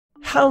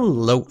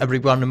Hello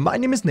everyone, my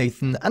name is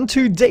Nathan and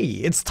today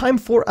it's time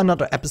for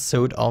another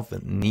episode of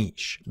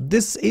Niche.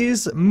 This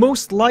is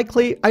most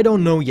likely, I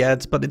don't know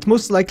yet, but it's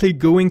most likely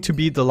going to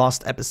be the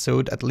last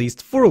episode, at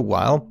least for a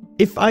while.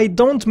 If I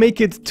don't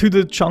make it to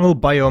the jungle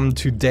biome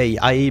today,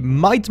 I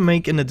might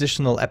make an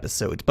additional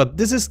episode, but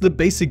this is the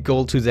basic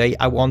goal today.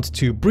 I want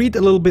to breed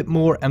a little bit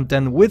more, and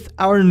then with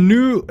our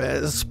new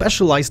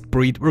specialized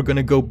breed, we're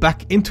gonna go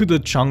back into the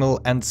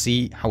jungle and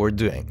see how we're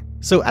doing.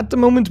 So at the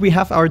moment we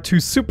have our two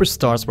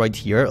superstars right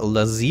here,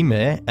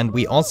 Lazime, and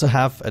we also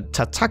have a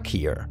Tatak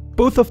here.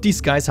 Both of these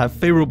guys have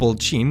favorable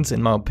genes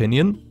in my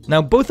opinion.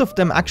 Now both of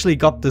them actually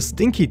got the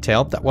stinky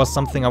tail, that was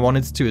something I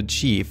wanted to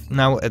achieve.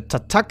 Now a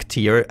Tatak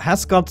here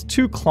has got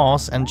 2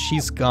 claws and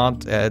she's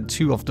got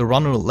 2 of the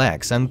runner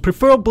legs, and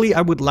preferably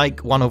I would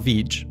like 1 of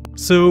each.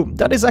 So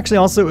that is actually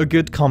also a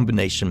good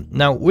combination.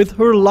 Now with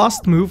her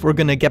last move we're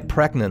gonna get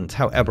pregnant.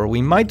 However,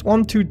 we might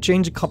want to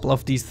change a couple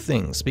of these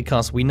things,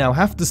 because we now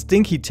have the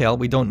stinky tail,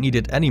 we don't need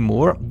it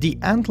anymore. The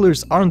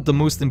antlers aren't the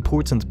most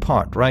important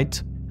part,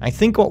 right? I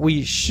think what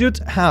we should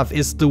have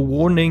is the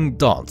warning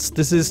dots.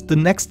 This is the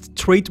next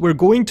trait we're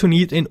going to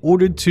need in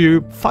order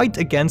to fight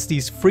against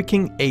these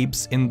freaking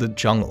apes in the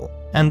jungle.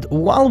 And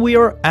while we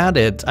are at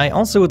it, I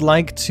also would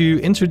like to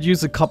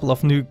introduce a couple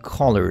of new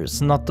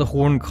colors, not the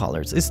horn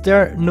colors. Is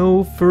there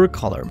no fur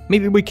color?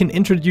 Maybe we can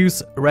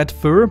introduce red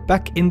fur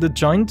back in the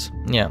joint?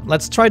 Yeah,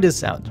 let's try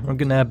this out. We're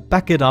gonna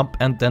back it up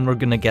and then we're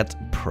gonna get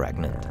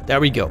pregnant.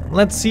 There we go.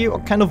 Let's see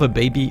what kind of a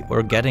baby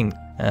we're getting.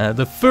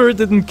 The fur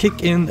didn't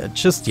kick in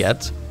just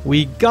yet.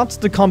 We got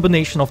the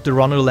combination of the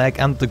runner leg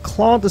and the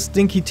claw. The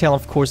stinky tail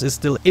of course is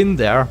still in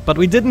there, but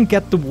we didn't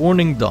get the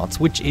warning dots,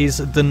 which is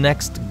the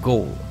next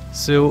goal.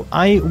 So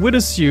I would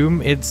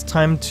assume it's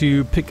time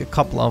to pick a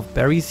couple of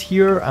berries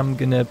here. I'm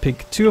gonna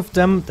pick 2 of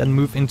them, then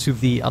move into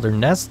the other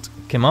nest.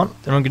 Come on.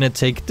 Then I'm gonna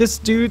take this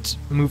dude,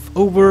 move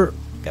over,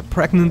 get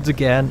pregnant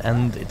again,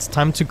 and it's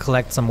time to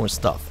collect some more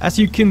stuff. As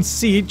you can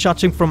see,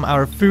 judging from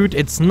our food,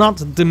 it's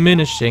not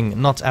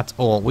diminishing, not at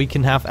all. We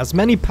can have as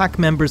many pack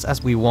members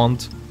as we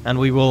want, and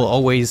we will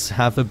always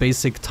have a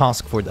basic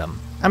task for them.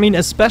 I mean,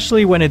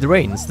 especially when it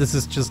rains. This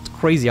is just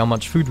crazy how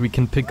much food we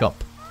can pick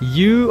up.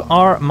 You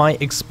are my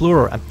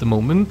explorer at the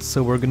moment,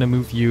 so we're gonna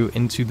move you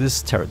into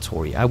this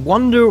territory. I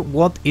wonder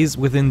what is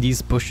within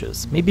these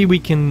bushes. Maybe we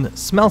can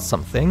smell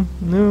something.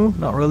 No,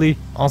 not really.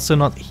 Also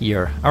not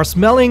here. Our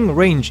smelling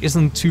range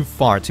isn't too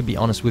far, to be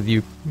honest with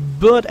you.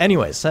 But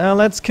anyways,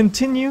 let's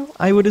continue,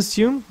 I would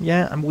assume.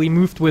 Yeah, we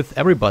moved with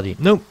everybody.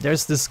 Nope,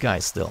 there's this guy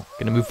still.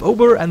 Gonna move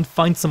over and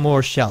find some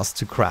more shells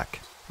to crack.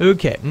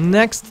 Okay,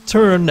 next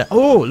turn.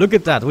 Oh, look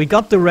at that. We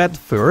got the red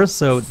fur,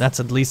 so that's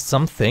at least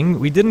something.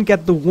 We didn't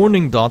get the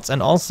warning dots,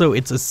 and also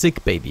it's a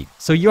sick baby.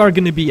 So you are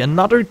going to be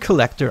another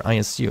collector, I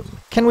assume.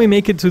 Can we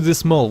make it to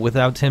this mole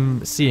without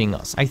him seeing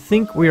us? I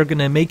think we are going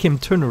to make him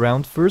turn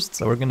around first.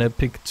 So we're going to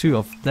pick 2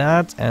 of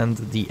that and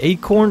the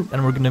acorn,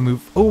 and we're going to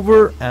move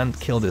over and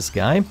kill this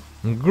guy.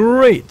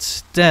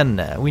 Great,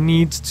 then we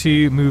need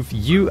to move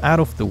you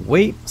out of the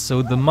way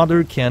so the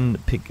mother can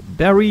pick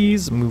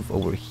berries, move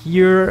over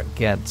here,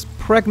 get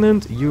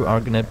pregnant. You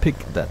are gonna pick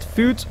that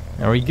food.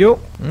 There we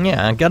go.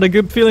 Yeah, I got a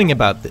good feeling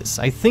about this.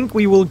 I think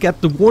we will get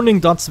the warning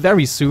dots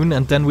very soon,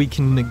 and then we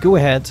can go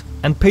ahead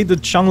and pay the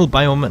jungle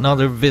biome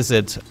another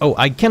visit. Oh,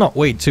 I cannot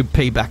wait to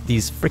pay back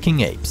these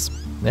freaking apes.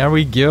 There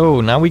we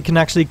go. Now we can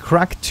actually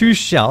crack 2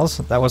 shells.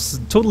 That was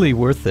totally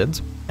worth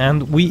it.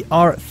 And we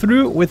are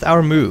through with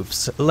our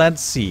moves.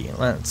 Let's see.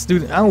 Let's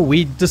do... Oh,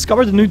 we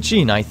discovered a new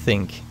gene, I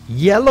think.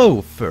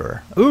 Yellow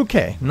fur.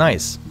 Okay,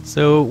 nice.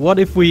 So what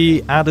if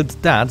we added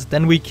that?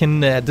 Then we can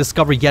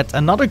discover yet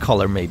another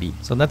color maybe.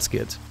 So that's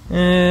good.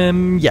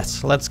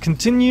 Yes, let's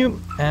continue.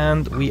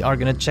 And we are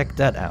gonna check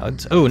that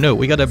out. Oh no,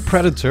 we got a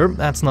predator.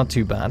 That's not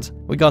too bad.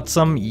 We got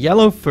some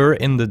yellow fur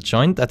in the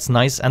joint. That's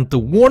nice. And the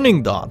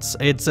warning dots.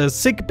 It's a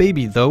sick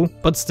baby though.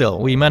 But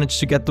still, we managed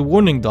to get the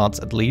warning dots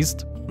at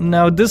least.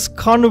 Now this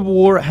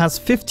carnivore has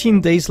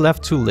 15 days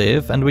left to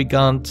live, and we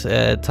got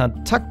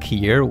Tatak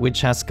here, which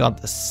has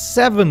got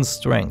 7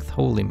 strength.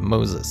 Holy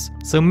Moses.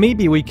 So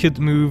maybe we could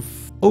move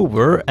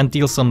over and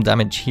deal some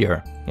damage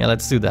here. Yeah,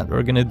 let's do that.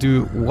 We're gonna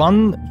do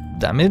 1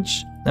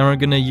 damage. Then we're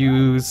gonna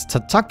use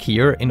Tatak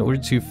here in order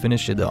to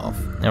finish it off.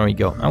 There we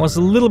go. I was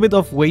a little bit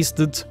of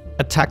wasted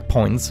attack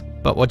points,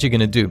 but what you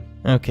gonna do?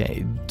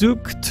 Okay,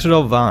 Duke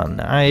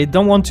Trovan. I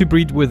don't want to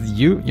breed with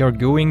you. You're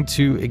going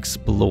to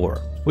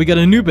explore. We got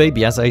a new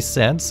baby, as I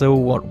said, so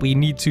what we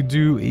need to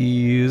do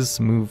is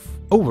move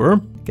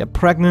over, get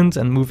pregnant,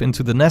 and move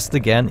into the nest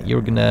again. You're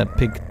gonna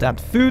pick that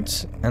food,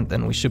 and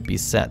then we should be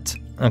set.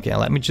 Okay,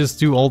 let me just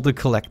do all the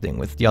collecting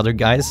with the other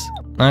guys.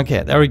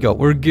 Okay, there we go.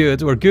 We're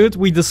good, we're good.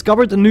 We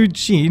discovered a new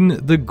gene,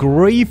 the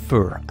gray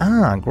fur.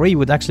 Ah, gray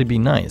would actually be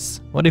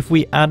nice. What if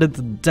we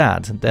added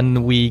that?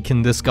 Then we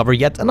can discover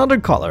yet another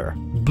color.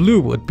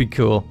 Blue would be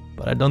cool,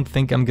 but I don't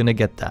think I'm gonna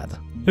get that.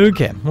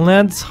 Okay,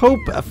 let's hope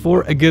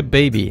for a good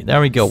baby.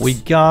 There we go. We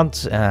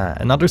got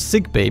another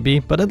sick baby,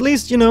 but at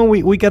least, you know,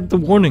 we get the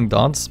warning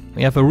dots.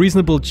 We have a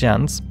reasonable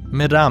chance.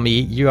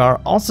 Merami, you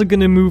are also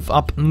gonna move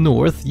up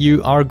north.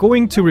 You are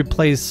going to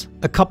replace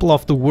a couple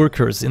of the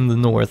workers in the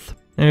north.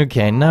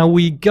 Okay, now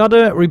we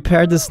gotta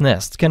repair this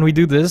nest. Can we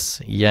do this?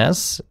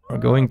 Yes. We're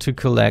going to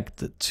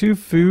collect 2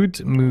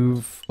 food,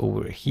 move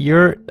over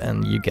here,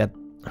 and you get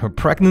her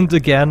pregnant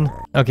again.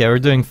 Okay, we're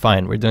doing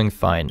fine, we're doing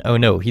fine. Oh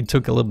no, he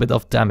took a little bit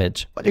of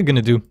damage. What are you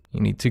gonna do? You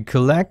need to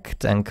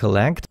collect and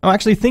collect. Oh,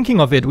 actually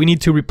thinking of it, we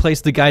need to replace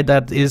the guy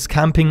that is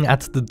camping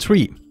at the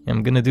tree.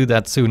 I'm gonna do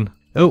that soon.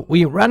 Oh,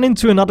 we ran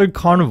into another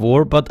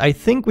carnivore, but I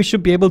think we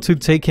should be able to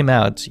take him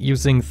out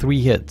using 3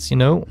 hits, you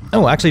know?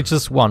 Oh, actually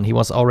just 1, he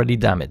was already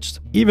damaged.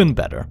 Even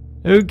better.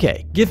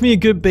 Okay, give me a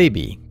good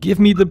baby. Give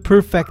me the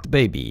perfect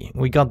baby.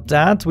 We got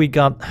that, we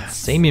got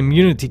same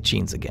immunity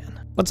genes again.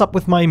 What's up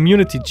with my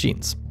immunity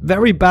genes?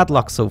 Very bad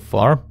luck so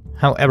far.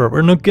 However,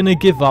 we're not gonna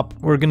give up.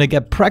 We're gonna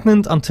get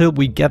pregnant until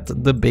we get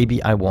the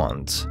baby I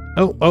want.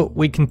 Oh,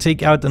 we can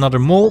take out another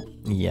mole.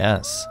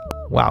 Yes.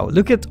 Wow,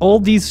 look at all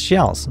these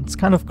shells. It's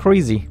kind of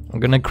crazy. I'm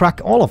gonna crack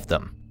all of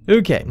them.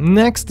 Okay,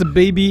 next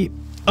baby.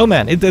 Oh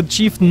man, it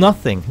achieved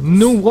nothing.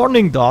 No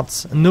warning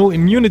dots, no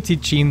immunity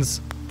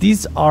genes.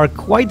 These are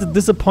quite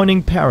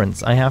disappointing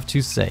parents, I have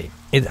to say.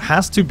 It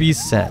has to be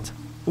said.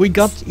 We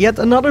got yet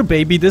another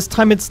baby. This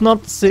time it's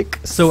not sick,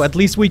 so at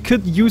least we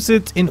could use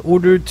it in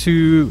order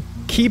to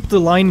keep the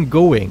line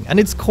going. And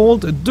it's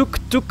called Duk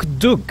Duk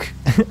Duk.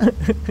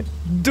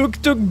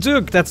 Duk Duk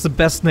Duk, that's the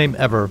best name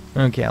ever.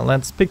 Okay,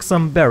 let's pick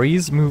some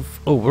berries, move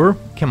over.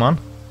 Come on.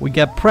 We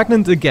get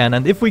pregnant again,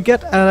 and if we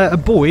get a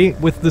boy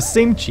with the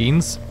same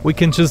genes, we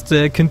can just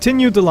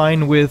continue the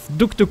line with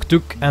Duk Duk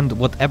Duk and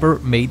whatever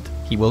mate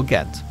he will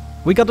get.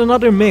 We got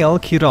another male,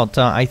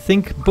 Kirota. I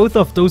think both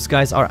of those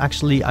guys are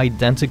actually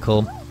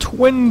identical.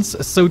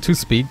 Twins, so to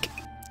speak.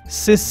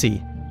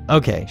 Sissy.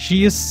 Okay,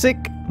 she is sick,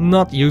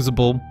 not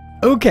usable.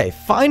 Okay,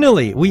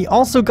 finally, we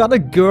also got a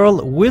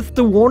girl with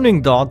the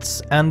warning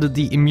dots and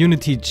the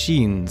immunity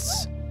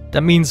genes.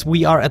 That means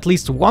we are at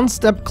least 1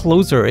 step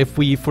closer if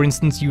we, for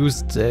instance,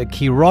 used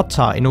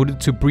Kirota in order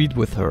to breed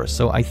with her.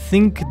 So I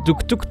think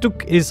Duk Duk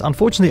Duk is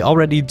unfortunately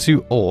already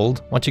too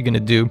old. What you gonna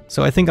do?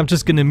 So I think I'm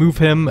just gonna move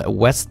him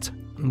west.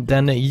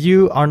 Then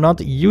you are not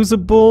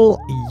usable.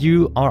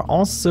 You are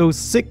also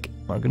sick.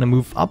 We're gonna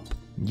move up.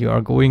 You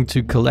are going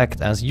to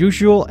collect as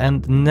usual.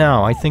 And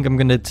now I think I'm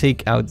gonna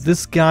take out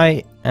this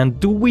guy. And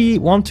do we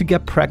want to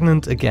get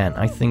pregnant again?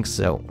 I think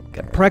so.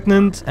 Get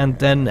pregnant, and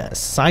then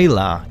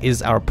Scylla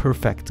is our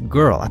perfect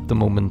girl at the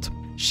moment.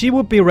 She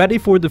would be ready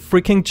for the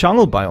freaking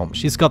jungle biome.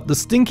 She's got the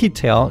stinky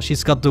tail,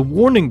 she's got the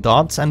warning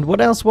dots, and what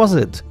else was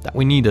it that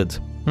we needed?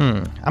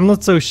 I'm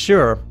not so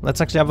sure. Let's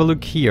actually have a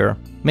look here.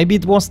 Maybe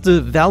it was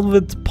the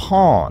velvet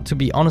paw, to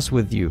be honest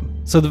with you.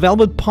 So the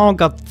velvet paw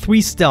got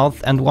 3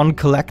 stealth and 1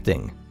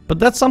 collecting. But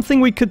that's something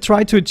we could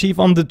try to achieve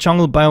on the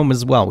jungle biome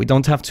as well. We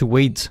don't have to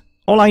wait.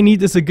 All I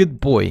need is a good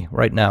boy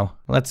right now.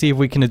 Let's see if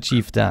we can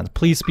achieve that.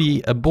 Please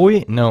be a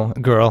boy, no, a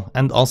girl,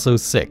 and also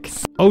sick.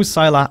 Oh,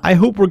 Scylla, I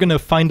hope we're gonna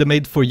find a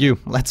mate for you.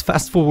 Let's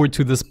fast forward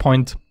to this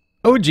point.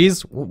 Oh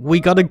geez, we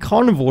got a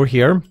carnivore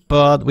here,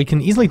 but we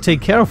can easily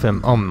take care of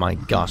him. Oh my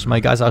gosh, my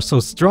guys are so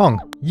strong.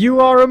 You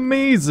are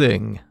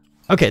amazing.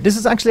 Okay, this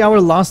is actually our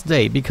last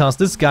day, because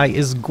this guy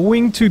is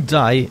going to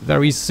die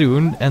very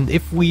soon, and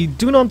if we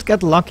do not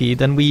get lucky,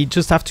 then we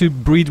just have to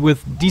breed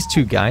with these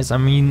 2 guys. I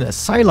mean,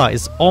 Scylla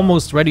is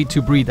almost ready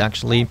to breed,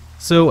 actually.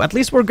 So at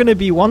least we're gonna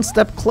be 1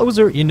 step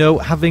closer, you know,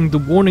 having the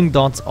warning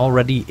dots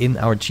already in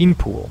our gene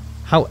pool.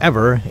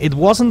 However, it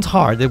wasn't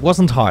hard,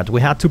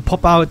 We had to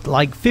pop out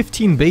like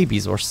 15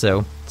 babies or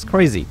so. It's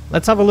crazy.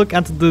 Let's have a look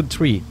at the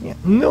tree. Yeah,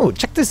 no,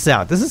 check this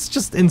out. This is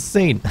just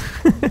insane.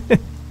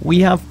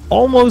 We have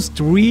almost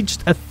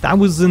reached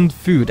 1,000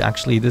 food,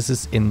 actually. This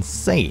is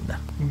insane.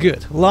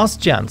 Good. Last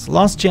chance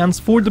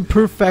for the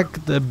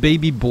perfect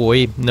baby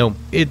boy. No,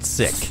 it's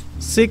sick.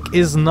 Sick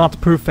is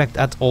not perfect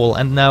at all,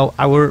 and now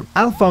our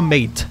alpha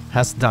mate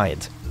has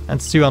died.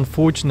 That's too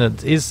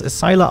unfortunate. Is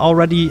Scylla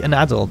already an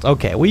adult?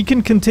 Okay, we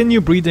can continue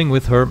breeding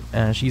with her.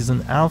 She's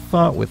an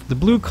alpha with the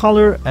blue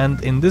color,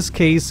 and in this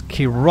case,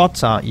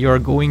 Kirota, you're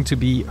going to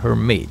be her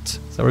mate.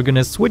 So we're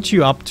gonna switch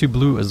you up to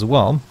blue as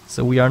well.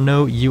 So we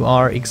know you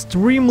are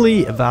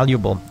extremely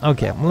valuable.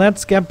 Okay,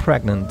 let's get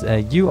pregnant.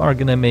 You are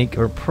gonna make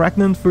her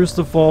pregnant first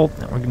of all.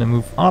 Then we're gonna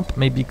move up,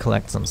 maybe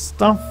collect some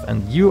stuff,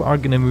 and you are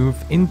gonna move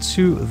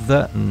into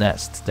the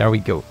nest. There we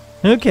go.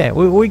 Okay,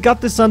 we got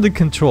this under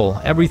control.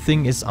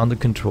 Everything is under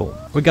control.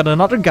 We got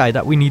another guy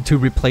that we need to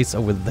replace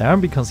over there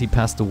because he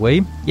passed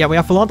away. Yeah, we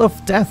have a lot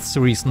of deaths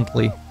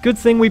recently. Good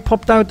thing we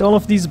popped out all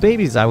of these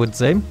babies, I would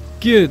say.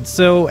 Good,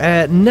 so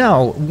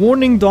now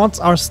warning dots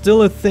are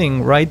still a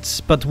thing,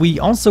 right? But we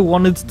also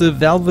wanted the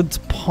velvet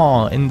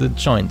paw in the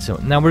joint.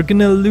 So now we're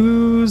gonna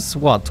lose,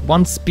 what,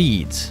 1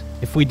 speed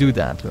if we do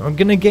that. We're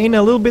gonna gain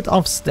a little bit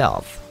of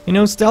stealth. You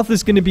know, stealth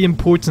is going to be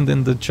important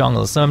in the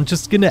jungle, so I'm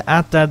just going to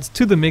add that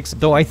to the mix.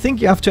 Though I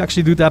think you have to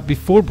actually do that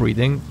before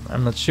breeding.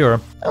 I'm not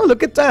sure. Oh,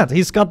 look at that.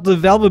 He's got the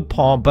velvet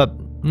paw, but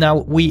Now,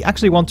 we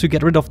actually want to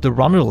get rid of the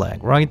runner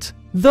leg, right?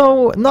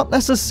 Though, not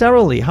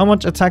necessarily. How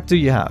much attack do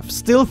you have?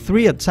 Still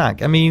 3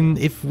 attack. I mean,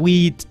 if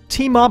we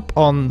team up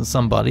on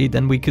somebody,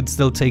 then we could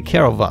still take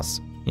care of us.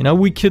 You know,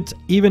 we could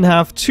even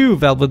have 2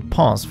 velvet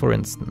paws, for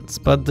instance.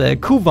 But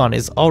Kuvan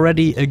is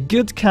already a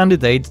good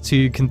candidate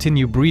to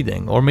continue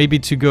breeding, or maybe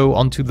to go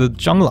onto the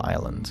jungle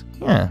island.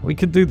 Yeah, we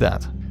could do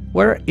that.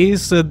 Where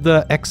is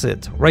the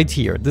exit? Right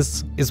here.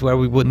 This is where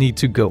we would need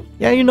to go.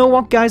 Yeah, you know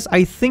what, guys?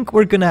 I think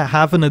we're gonna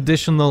have an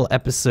additional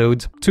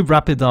episode to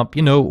wrap it up.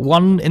 You know,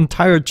 1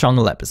 entire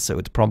jungle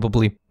episode,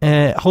 probably.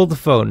 Hold the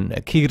phone.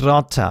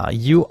 Kirata,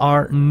 you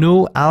are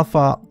no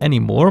alpha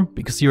anymore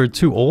because you're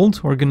too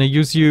old. We're gonna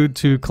use you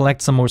to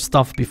collect some more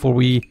stuff before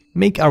we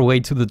make our way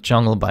to the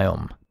jungle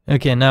biome.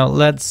 Okay, now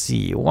let's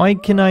see. Why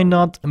can I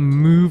not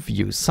move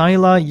you?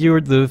 Scylla, you're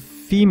the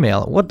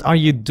female. What are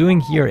you doing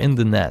here in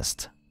the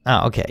nest?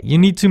 Ah, okay, you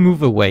need to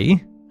move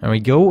away. There we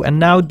go. And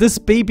now this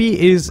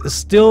baby is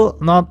still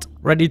not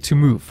ready to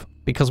move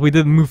because we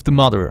didn't move the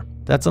mother.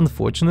 That's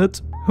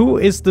unfortunate. Who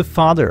is the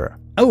father?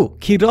 Oh,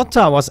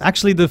 Kirota was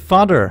actually the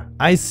father.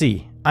 I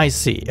see. I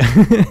see.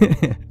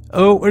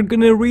 Oh, we're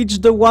gonna reach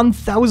the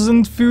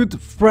 1000 food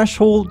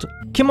threshold.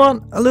 Come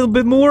on, a little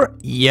bit more.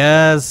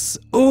 Yes,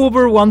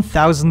 over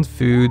 1000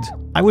 food.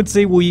 I would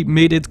say we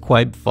made it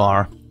quite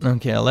far.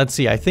 Okay, let's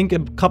see. I think a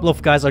couple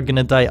of guys are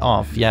gonna die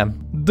off, yeah.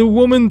 The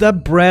woman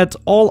that bred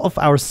all of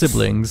our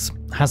siblings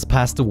has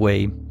passed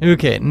away.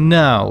 Okay,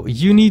 now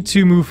you need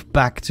to move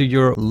back to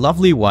your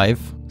lovely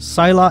wife.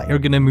 Scylla, you're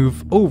gonna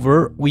move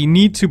over. We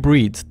need to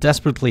breed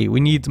desperately. We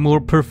need more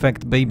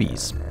perfect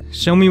babies.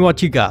 Show me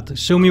what you got.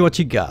 Show me what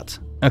you got.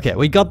 Okay,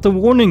 we got the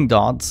warning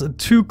dots,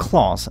 2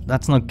 claws.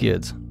 That's not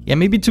good. Yeah,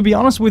 maybe to be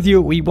honest with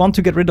you, we want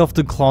to get rid of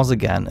the claws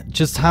again.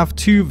 Just have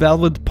 2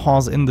 velvet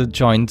paws in the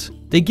joint.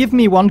 They give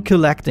me 1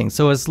 collecting,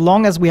 so as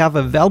long as we have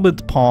a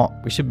velvet paw,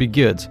 we should be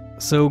good.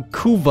 So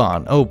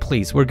Kuvan, oh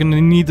please, we're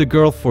gonna need a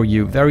girl for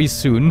you very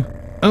soon.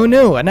 Oh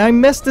no, and I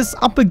messed this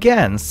up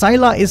again.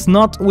 Scylla is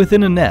not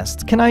within a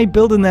nest. Can I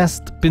build a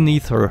nest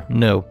beneath her?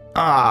 No.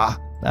 Ah,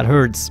 that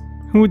hurts.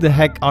 Who the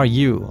heck are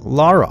you?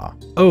 Lara.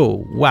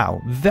 Oh, wow.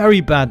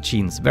 Very bad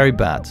genes, very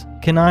bad.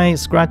 Can I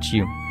scratch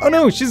you? Oh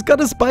no, she's got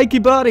a spiky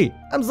body.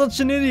 I'm such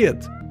an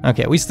idiot.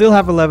 Okay, we still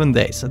have 11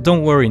 days.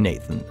 Don't worry,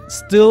 Nathan.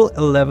 Still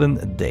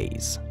 11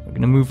 days. We're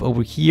gonna move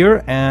over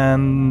here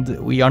and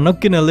we are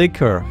not gonna lick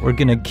her. We're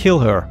gonna kill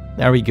her.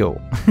 There we go.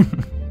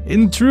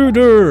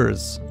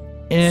 Intruders.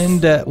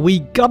 And we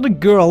got a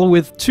girl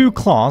with 2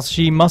 claws.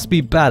 She must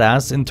be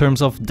badass in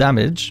terms of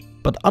damage,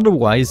 but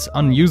otherwise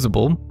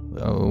unusable.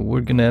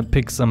 We're gonna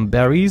pick some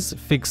berries,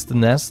 fix the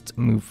nest,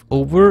 move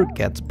over,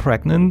 get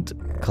pregnant,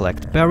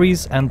 collect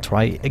berries, and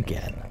try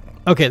again.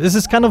 Okay, this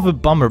is kind of a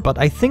bummer, but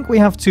I think we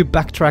have to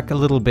backtrack a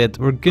little bit.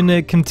 We're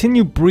gonna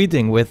continue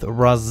breeding with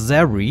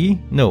Rarezi,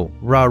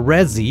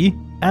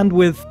 and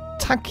with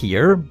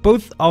Takir.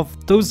 Both of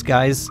those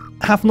guys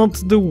have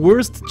not the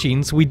worst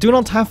genes. We do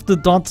not have the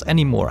dots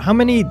anymore. How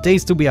many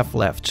days do we have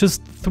left?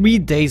 Just 3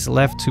 days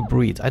left to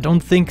breed. I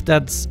don't think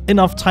that's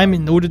enough time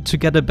in order to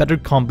get a better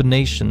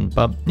combination,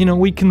 but you know,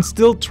 we can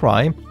still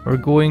try. We're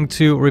going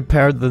to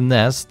repair the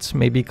nest,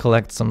 maybe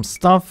collect some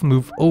stuff,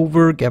 move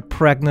over, get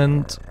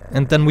pregnant,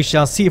 and then we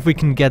shall see if we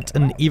can get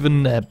an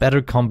even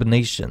better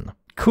combination.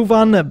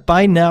 Kuvan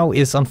by now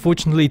is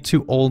unfortunately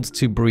too old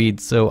to breed,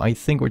 so I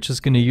think we're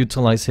just gonna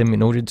utilize him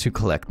in order to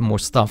collect more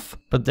stuff.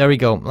 But there we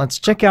go. Let's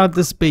check out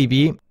this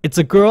baby. It's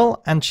a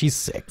girl and she's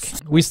sick.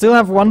 We still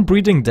have 1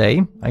 breeding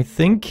day, I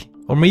think,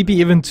 or maybe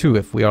even 2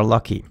 if we are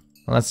lucky.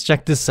 Let's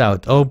check this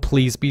out. Oh,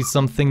 please be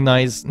something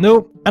nice.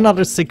 No,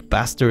 another sick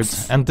bastard.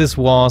 And this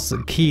was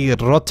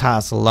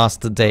Kirota's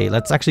last day.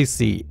 Let's actually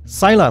see.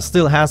 Scylla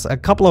still has a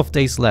couple of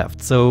days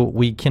left, so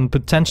we can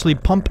potentially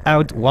pump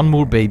out 1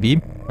 more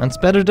baby. That's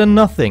better than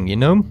nothing, you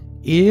know?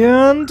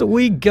 And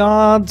we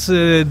got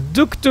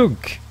Duk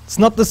Duk. It's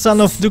not the son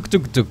of Duk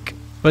Duk Duk.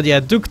 But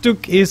yeah, Duk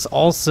Duk is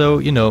also,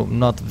 you know,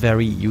 not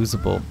very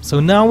usable. So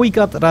now we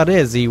got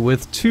Rarezi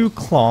with 2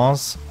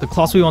 claws, the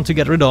claws we want to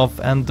get rid of,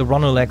 and the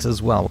runner legs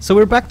as well. So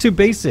we're back to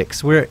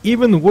basics. We're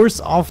even worse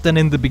off than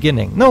in the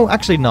beginning. No,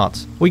 actually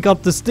not. We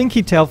got the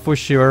stinky tail for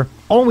sure.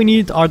 All we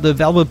need are the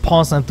velvet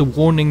paws and the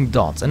warning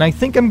dots. And I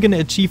think I'm gonna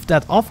achieve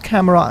that off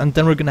camera, and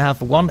then we're gonna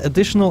have 1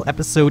 additional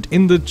episode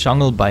in the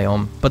jungle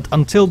biome. But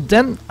until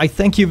then, I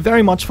thank you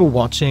very much for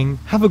watching.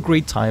 Have a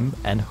great time,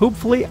 and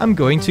hopefully I'm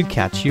going to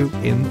catch you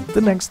in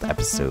the next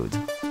episode.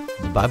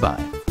 Bye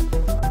bye.